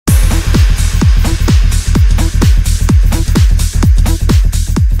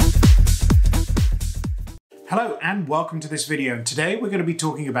Hello and welcome to this video. And today we're going to be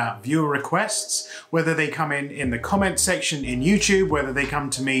talking about viewer requests, whether they come in the comment section in YouTube, whether they come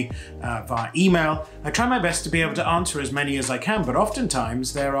to me via email. I try my best to be able to answer as many as I can, but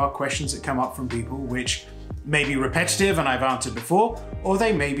oftentimes there are questions that come up from people which may be repetitive and I've answered before, or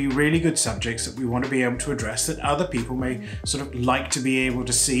they may be really good subjects that we want to be able to address that other people may sort of like to be able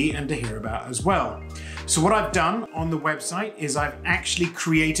to see and to hear about as well. So what I've done on the website is I've actually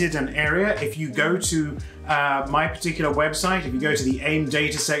created an area. If you go to my particular website, if you go to the AIM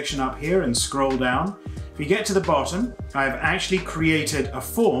data section up here and scroll down, if you get to the bottom, I've actually created a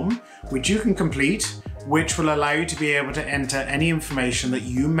form which you can complete, which will allow you to be able to enter any information that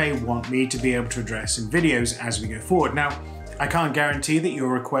you may want me to be able to address in videos as we go forward. Now, I can't guarantee that your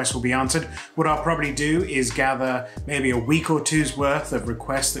request will be answered. What I'll probably do is gather maybe a week or two's worth of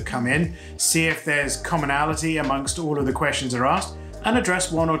requests that come in, see if there's commonality amongst all of the questions that are asked, and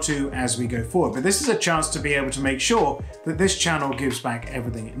address one or two as we go forward. But this is a chance to be able to make sure that this channel gives back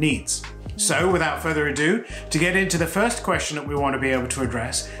everything it needs. So without further ado, to get into the first question that we want to be able to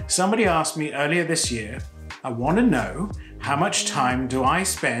address, somebody asked me earlier this year, I want to know how much time do I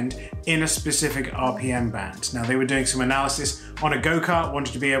spend in a specific RPM band. Now they were doing some analysis on a go-kart,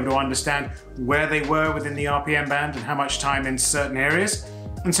 wanted to be able to understand where they were within the RPM band and how much time in certain areas.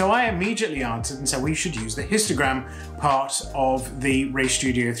 And so I immediately answered and said we should use the histogram part of the Race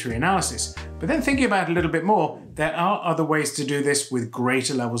Studio 3 analysis. But then thinking about it a little bit more, there are other ways to do this with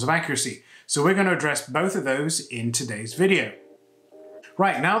greater levels of accuracy. So we're going to address both of those in today's video.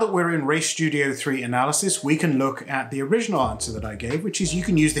 Right, now that we're in Race Studio 3 analysis, we can look at the original answer that I gave, which is you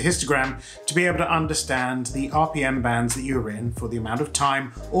can use the histogram to be able to understand the RPM bands that you're in for the amount of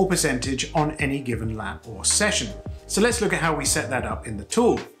time or percentage on any given lap or session. So let's look at how we set that up in the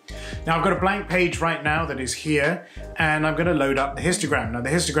tool. Now I've got a blank page right now that is here, and I'm going to load up the histogram. Now the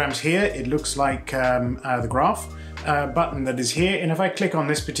histogram's here, it looks like the graph button that is here, and if I click on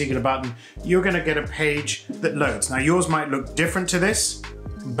this particular button, you're going to get a page that loads. Now yours might look different to this,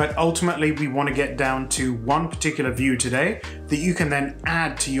 but ultimately we want to get down to one particular view today that you can then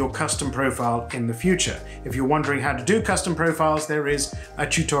add to your custom profile in the future. If you're wondering how to do custom profiles, there is a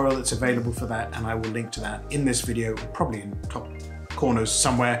tutorial that's available for that, and I will link to that in this video, probably in top corners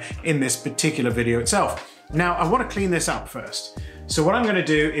somewhere in this particular video itself. Now I want to clean this up first. So what I'm going to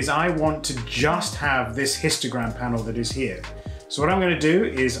do is I want to just have this histogram panel that is here. So what I'm going to do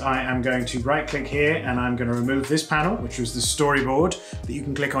is I am going to right click here and I'm going to remove this panel, which was the storyboard that you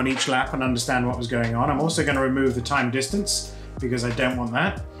can click on each lap and understand what was going on. I'm also going to remove the time distance because I don't want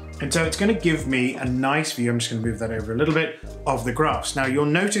that. And so it's going to give me a nice view, I'm just going to move that over a little bit, of the graphs. Now you'll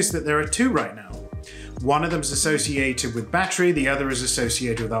notice that there are two right now. One of them is associated with battery, the other is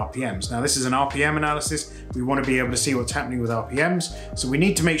associated with RPMs. Now this is an RPM analysis. We want to be able to see what's happening with RPMs. So we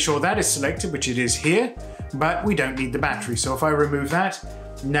need to make sure that is selected, which it is here, but we don't need the battery. So if I remove that,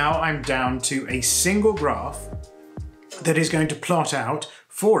 now I'm down to a single graph that is going to plot out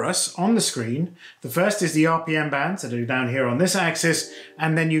for us on the screen. The first is the RPM bands that are down here on this axis,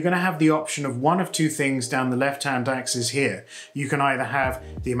 and then you're going to have the option of one of two things down the left-hand axis here. You can either have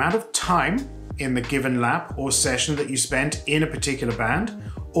the amount of time in the given lap or session that you spent in a particular band,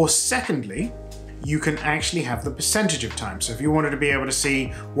 or secondly, you can actually have the percentage of time. So if you wanted to be able to see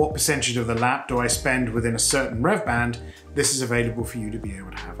what percentage of the lap do I spend within a certain rev band, this is available for you to be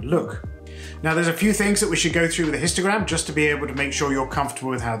able to have a look. Now there's a few things that we should go through with the histogram just to be able to make sure you're comfortable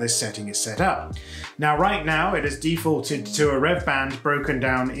with how this setting is set up. Now right now it is defaulted to a rev band broken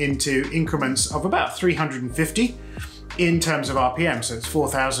down into increments of about 350 in terms of RPM. So it's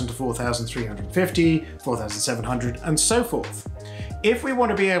 4,000 to 4,350, 4,700 and so forth. If we want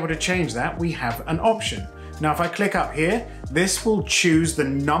to be able to change that, we have an option. Now if I click up here, this will choose the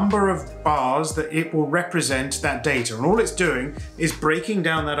number of bars that it will represent that data. And all it's doing is breaking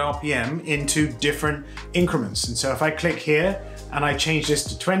down that RPM into different increments. And so if I click here and I change this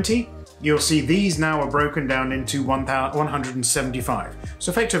to 20, you'll see these now are broken down into 175.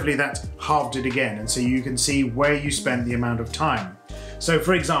 So effectively that's halved it again. And so you can see where you spend the amount of time. So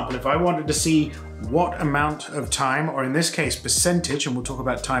for example, if I wanted to see what amount of time, or in this case percentage, and we'll talk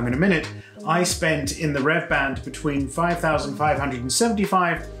about time in a minute, I spent in the rev band between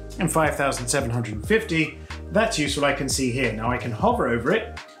 5,575 and 5,750, that's useful. I can see here. Now I can hover over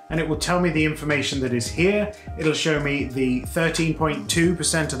it and it will tell me the information that is here. It'll show me the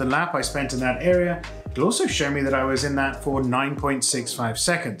 13.2% of the lap I spent in that area. It'll also show me that I was in that for 9.65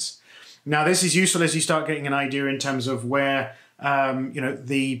 seconds. Now this is useful as you start getting an idea in terms of where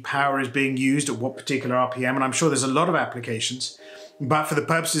the power is being used at what particular RPM, and I'm sure there's a lot of applications. But for the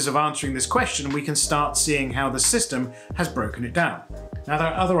purposes of answering this question, we can start seeing how the system has broken it down. Now, there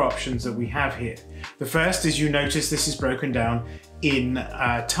are other options that we have here. The first is, you notice this is broken down in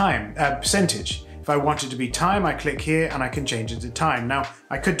percentage. If I want it to be time, I click here and I can change it to time. Now,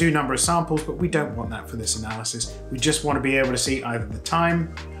 I could do number of samples, but we don't want that for this analysis. We just want to be able to see either the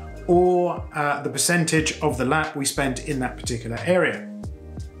time or the percentage of the lap we spent in that particular area.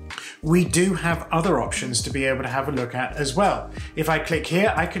 We do have other options to be able to have a look at as well. If I click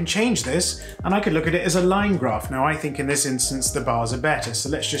here, I can change this and I could look at it as a line graph. Now, I think in this instance, the bars are better. So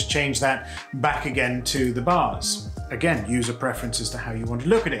let's just change that back again to the bars. Again, user preference as to how you want to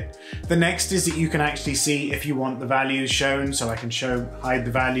look at it. The next is that you can actually see if you want the values shown. So I can hide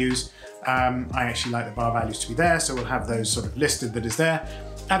the values. I actually like the bar values to be there, so we'll have those sort of listed that is there.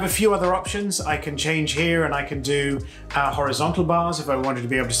 I have a few other options. I can change here and I can do horizontal bars if I wanted to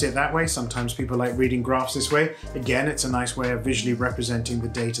be able to see it that way. Sometimes people like reading graphs this way. Again, it's a nice way of visually representing the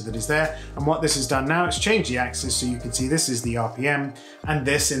data that is there. And what this has done now, it's changed the axis so you can see this is the RPM and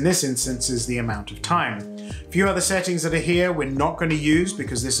this, in this instance, is the amount of time. A few other settings that are here we're not going to use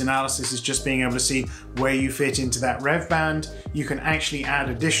because this analysis is just being able to see where you fit into that rev band. You can actually add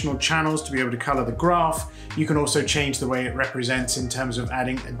additional channels to be able to color the graph. You can also change the way it represents in terms of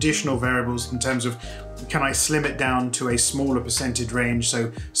adding additional variables in terms of, can I slim it down to a smaller percentage range?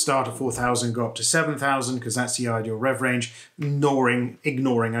 So start at 4,000, go up to 7,000, because that's the ideal rev range,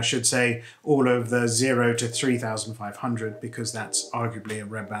 ignoring, I should say, all of the 0 to 3,500, because that's arguably a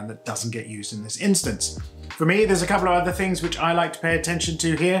rev band that doesn't get used in this instance. For me, there's a couple of other things which I like to pay attention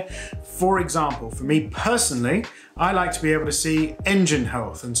to here. For example, for me personally, I like to be able to see engine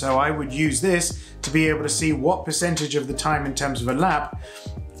health. And so I would use this to be able to see what percentage of the time in terms of a lap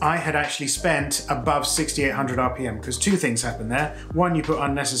I had actually spent above 6,800 RPM, because two things happen there. One, you put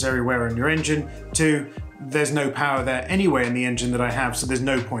unnecessary wear on your engine. Two, there's no power there anyway in the engine that I have, so there's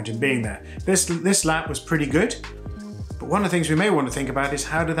no point in being there. This lap was pretty good, but one of the things we may want to think about is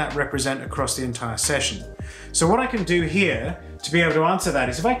how did that represent across the entire session? So what I can do here to be able to answer that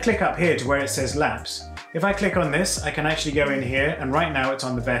is if I click up here to where it says laps, if I click on this, I can actually go in here and right now it's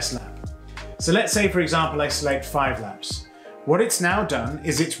on the best lap. So let's say, for example, I select 5 laps. What it's now done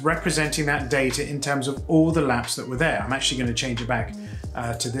is it's representing that data in terms of all the laps that were there. I'm actually going to change it back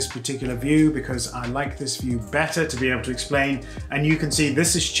to this particular view because I like this view better to be able to explain. And you can see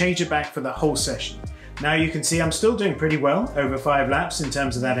this has changed it back for the whole session. Now you can see I'm still doing pretty well over 5 laps in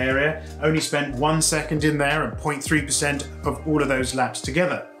terms of that area. Only spent 1 second in there and 0.3% of all of those laps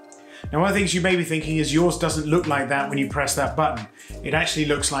together. Now, one of the things you may be thinking is yours doesn't look like that when you press that button. It actually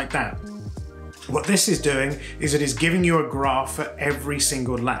looks like that. What this is doing is it is giving you a graph for every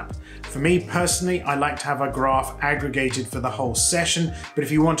single lap. For me personally, I like to have a graph aggregated for the whole session, but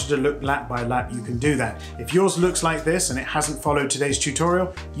if you wanted to look lap by lap, you can do that. If yours looks like this and it hasn't followed today's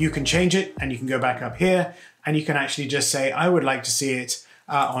tutorial, you can change it and you can go back up here and you can actually just say, I would like to see it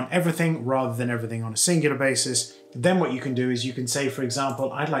on everything rather than everything on a singular basis. Then what you can do is you can say, for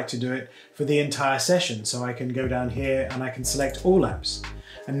example, I'd like to do it for the entire session. So I can go down here and I can select all laps.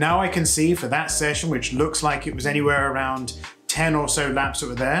 And now I can see for that session, which looks like it was anywhere around 10 or so laps that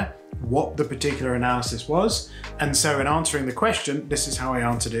were there, what the particular analysis was. And so in answering the question, this is how I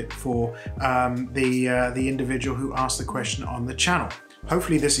answered it for the individual who asked the question on the channel.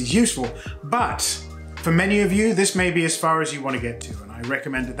 Hopefully this is useful, but for many of you, this may be as far as you want to get to. And I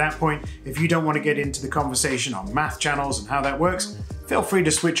recommend at that point, if you don't want to get into the conversation on math channels and how that works, feel free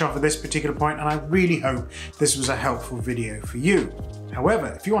to switch off at this particular point, and I really hope this was a helpful video for you. However,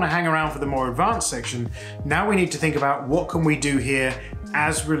 if you want to hang around for the more advanced section, now we need to think about what can we do here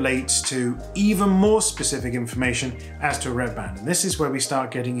as relates to even more specific information as to a rev band. And this is where we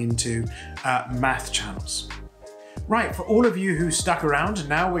start getting into math channels. Right, for all of you who stuck around,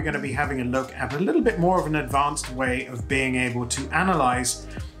 now we're going to be having a look at a little bit more of an advanced way of being able to analyze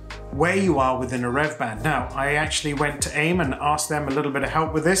where you are within a rev band. Now, I actually went to AIM and asked them a little bit of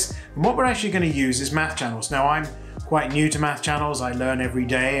help with this. And what we're actually going to use is math channels. Now, I'm quite new to math channels. I learn every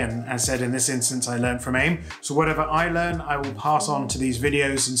day, and as said in this instance, I learn from AIM. So whatever I learn, I will pass on to these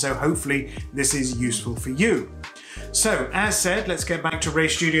videos, and so hopefully this is useful for you. So as said, let's get back to Ray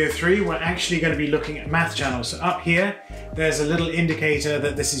Studio 3. We're actually going to be looking at math channels. So up here, there's a little indicator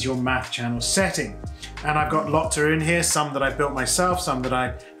that this is your math channel setting. And I've got lots are in here, some that I built myself, some that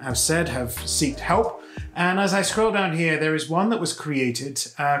I have said have sought help. And as I scroll down here, there is one that was created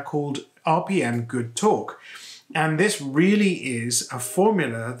called RPM Good Talk. And this really is a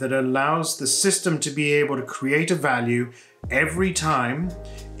formula that allows the system to be able to create a value every time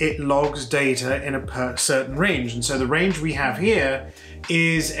it logs data in a certain range. And so the range we have here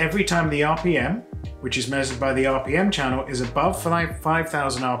is every time the RPM which is measured by the RPM channel, is above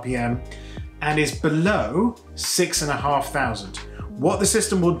 5,000 RPM and is below 6,500. What the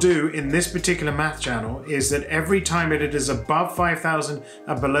system will do in this particular math channel is that every time it is above 5,000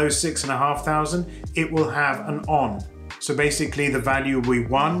 and below 6,500, it will have an on. So basically the value will be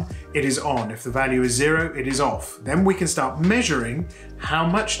 1, it is on. If the value is 0, it is off. Then we can start measuring how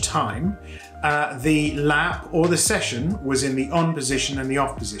much time the lap or the session was in the on position and the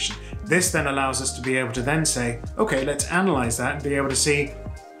off position. This then allows us to be able to then say, okay, let's analyze that and be able to see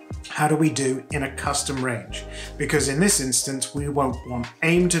how do we do in a custom range? Because in this instance, we won't want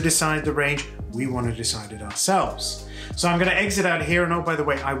AIM to decide the range, we want to decide it ourselves. So I'm going to exit out here, and oh, by the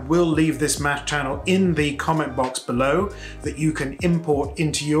way, I will leave this math channel in the comment box below that you can import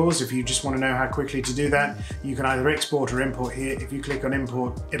into yours. If you just want to know how quickly to do that, you can either export or import here. If you click on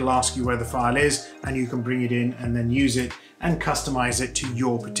import, it'll ask you where the file is, and you can bring it in and then use it and customize it to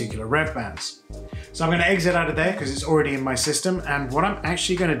your particular rev bands. So I'm going to exit out of there because it's already in my system, and what I'm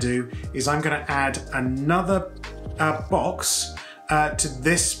actually going to do is I'm going to add another box to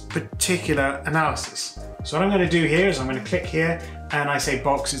this particular analysis. So what I'm going to do here is I'm going to click here and I say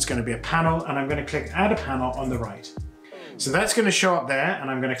box, it's going to be a panel, and I'm going to click add a panel on the right. So that's going to show up there, and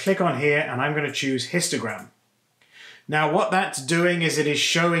I'm going to click on here and I'm going to choose histogram. Now what that's doing is it is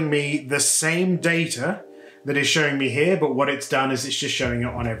showing me the same data that is showing me here, but what it's done is it's just showing it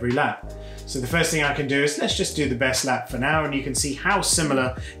on every lap. So the first thing I can do is let's just do the best lap for now, and you can see how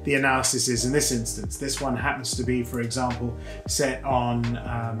similar the analysis is in this instance. This one happens to be, for example, set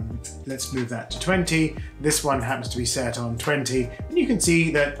on, let's move that to 20. This one happens to be set on 20. And you can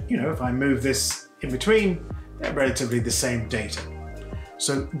see that, you know, if I move this in between, they're relatively the same data.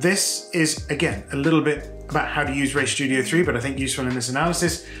 So this is, again, a little bit about how to use Race Studio 3, but I think useful in this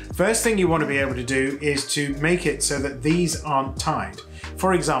analysis. First thing you want to be able to do is to make it so that these aren't tied.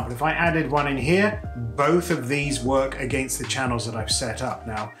 For example, if I added one in here, both of these work against the channels that I've set up.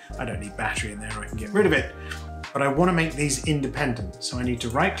 Now, I don't need battery in there, I can get rid of it, but I want to make these independent. So I need to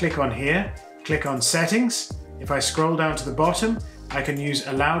right click on here, click on settings. If I scroll down to the bottom, I can use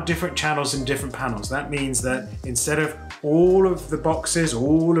allow different channels in different panels. That means that instead of all of the boxes,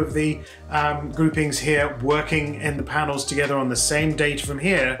 all of the groupings here working in the panels together on the same data from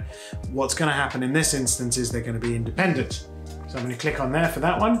here, what's going to happen in this instance is they're going to be independent. So I'm going to click on there for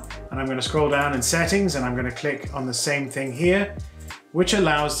that one, and I'm going to scroll down in settings, and I'm going to click on the same thing here, which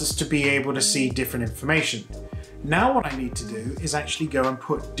allows us to be able to see different information. Now what I need to do is actually go and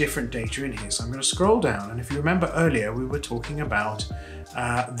put different data in here. So I'm going to scroll down, and if you remember earlier, we were talking about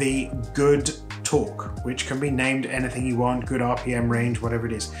the good torque, which can be named anything you want, good RPM range, whatever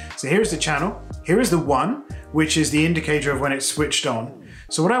it is. So here's the channel. Here is the 1, which is the indicator of when it's switched on.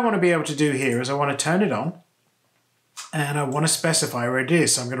 So what I want to be able to do here is I want to turn it on, and I want to specify where it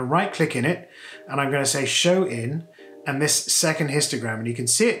is. So I'm going to right click in it, and I'm going to say show in, and this second histogram, and you can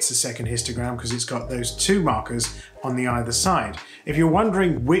see it's a second histogram because it's got those 2 markers on the either side. If you're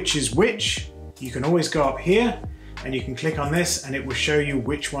wondering which is which, you can always go up here and you can click on this, and it will show you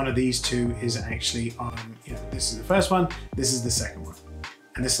which one of these 2 is actually on. You know, this is the first one, this is the second one,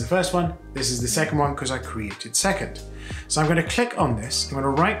 and this is the first one, this is the second one because I created second. So I'm going to click on this, I'm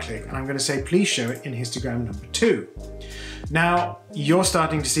going to right click, and I'm going to say please show it in histogram number 2. Now, you're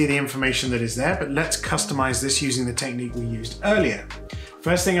starting to see the information that is there, but let's customize this using the technique we used earlier.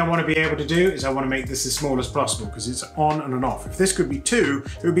 First thing I want to be able to do is I want to make this as small as possible because it's on and an off. If this could be 2,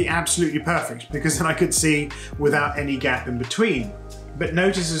 it would be absolutely perfect because then I could see without any gap in between. But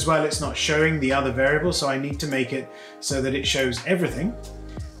notice as well, it's not showing the other variable, so I need to make it so that it shows everything.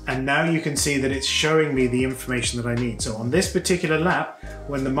 And now you can see that it's showing me the information that I need. So on this particular lap,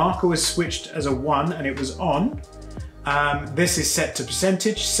 when the marker was switched as a 1 and it was on, this is set to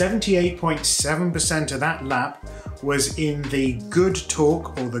percentage. 78.7% of that lap was in the good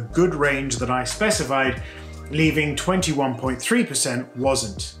torque or the good range that I specified, leaving 21.3%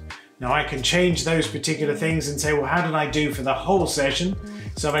 wasn't. Now I can change those particular things and say, well, how did I do for the whole session?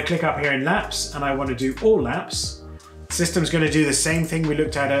 So if I click up here in laps and I want to do all laps, the system's going to do the same thing we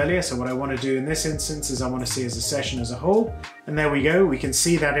looked at earlier. So what I want to do in this instance is I want to see as a session as a whole. And there we go, we can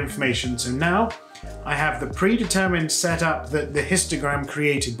see that information. So now I have the predetermined setup that the histogram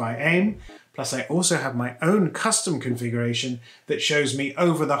created by AIM, plus I also have my own custom configuration that shows me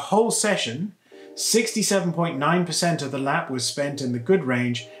over the whole session, 67.9% of the lap was spent in the good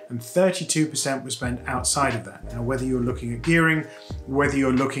range and 32% was spent outside of that. Now, whether you're looking at gearing, whether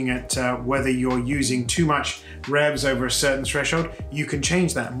you're looking at whether you're using too much revs over a certain threshold, you can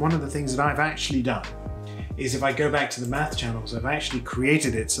change that. And one of the things that I've actually done is if I go back to the math channels, I've actually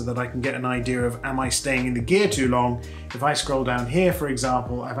created it so that I can get an idea of, am I staying in the gear too long? If I scroll down here, for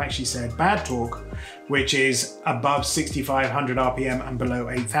example, I've actually said bad torque, which is above 6,500 RPM and below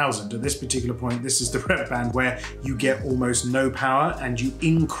 8,000. At this particular point, this is the rep band where you get almost no power and you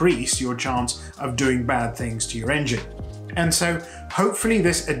increase your chance of doing bad things to your engine. And so hopefully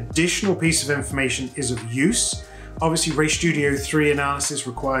this additional piece of information is of use. Obviously, Race Studio 3 analysis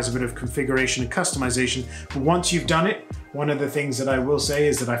requires a bit of configuration and customization, but once you've done it, one of the things that I will say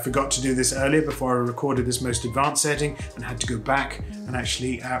is that I forgot to do this earlier before I recorded this most advanced setting and had to go back and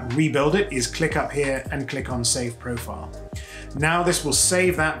actually rebuild it, is click up here and click on Save Profile. Now this will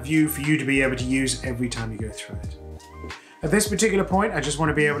save that view for you to be able to use every time you go through it. At this particular point, I just want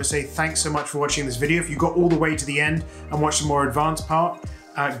to be able to say thanks so much for watching this video. If you got all the way to the end and watched the more advanced part,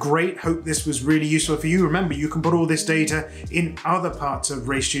 great, hope this was really useful for you. Remember, you can put all this data in other parts of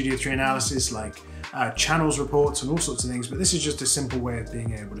Race Studio 3 analysis, like channels reports and all sorts of things, but this is just a simple way of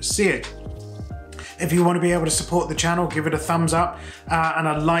being able to see it. If you want to be able to support the channel, give it a thumbs up and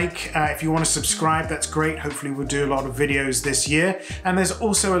a like. If you want to subscribe, that's great. Hopefully we'll do a lot of videos this year. And there's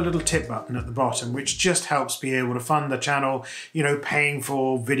also a little tip button at the bottom, which just helps be able to fund the channel, you know, paying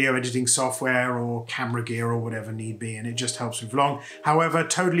for video editing software or camera gear or whatever need be. And it just helps with vlog. However,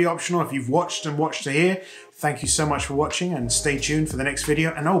 totally optional. If you've watched to here, thank you so much for watching and stay tuned for the next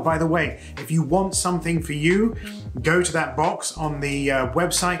video. And oh, by the way, if you want something for you, go to that box on the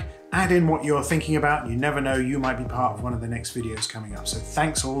website, add in what you're thinking about. You never know, you might be part of one of the next videos coming up. So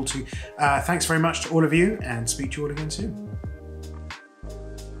thanks very much to all of you, and speak to you all again soon.